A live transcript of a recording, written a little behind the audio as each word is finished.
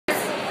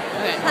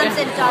Okay. Comes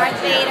in Darth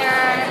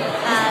Vader,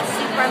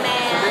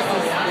 Superman.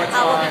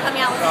 We'll be coming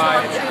out with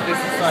Stormtroopers.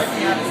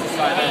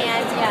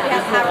 And we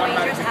have Power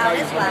Rangers out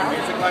as well.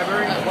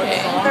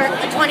 Okay. For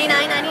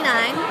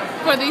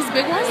 $29.99. For these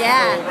big ones?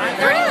 Yeah.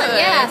 Good.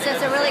 Yeah, so it's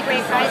a really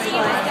great price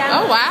point.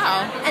 Oh,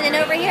 wow. And then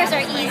over here is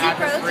our Easy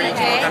Pro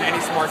DJ.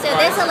 So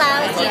this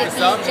allows you to be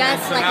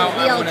just like a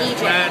real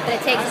DJ, but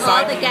it takes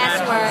all the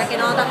guesswork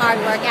and all the hard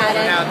work out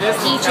of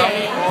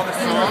DJing.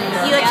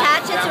 You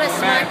attach it to a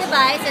smart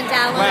device and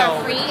download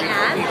our free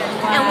app.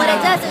 And what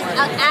it does is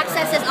it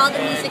accesses all the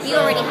music you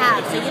already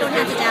have, so you don't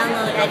have to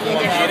download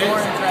any additional.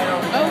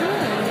 Oh, really?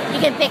 You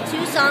can pick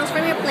 2 songs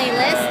from your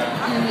playlist,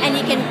 and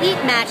you can beat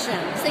match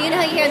them. So you know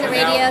how you hear on the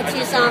radio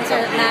 2 songs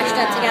are matched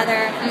up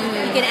together?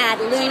 You can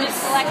add loops,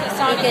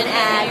 you can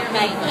add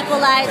like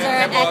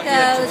equalizer,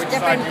 echoes,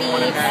 different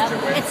beats.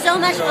 It's so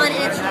much fun,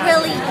 and it's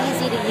really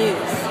easy to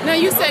use. Now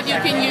you said you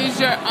can use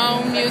your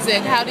own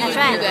music. How do you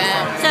do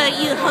that? So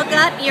you hook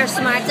up your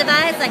smart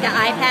device, like an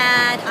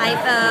iPad,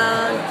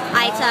 iPhone,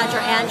 iTouch,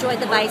 or Android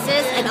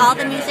devices, and all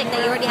the music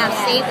that you already have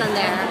saved on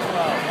there,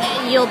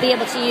 you'll be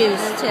able to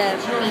use to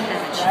beat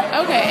match.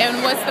 Okay,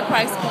 and what's the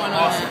price point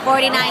on it?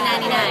 $49.99.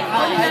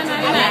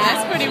 $49.99.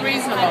 That's pretty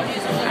reasonable.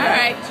 All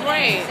right,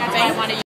 great. Thank you.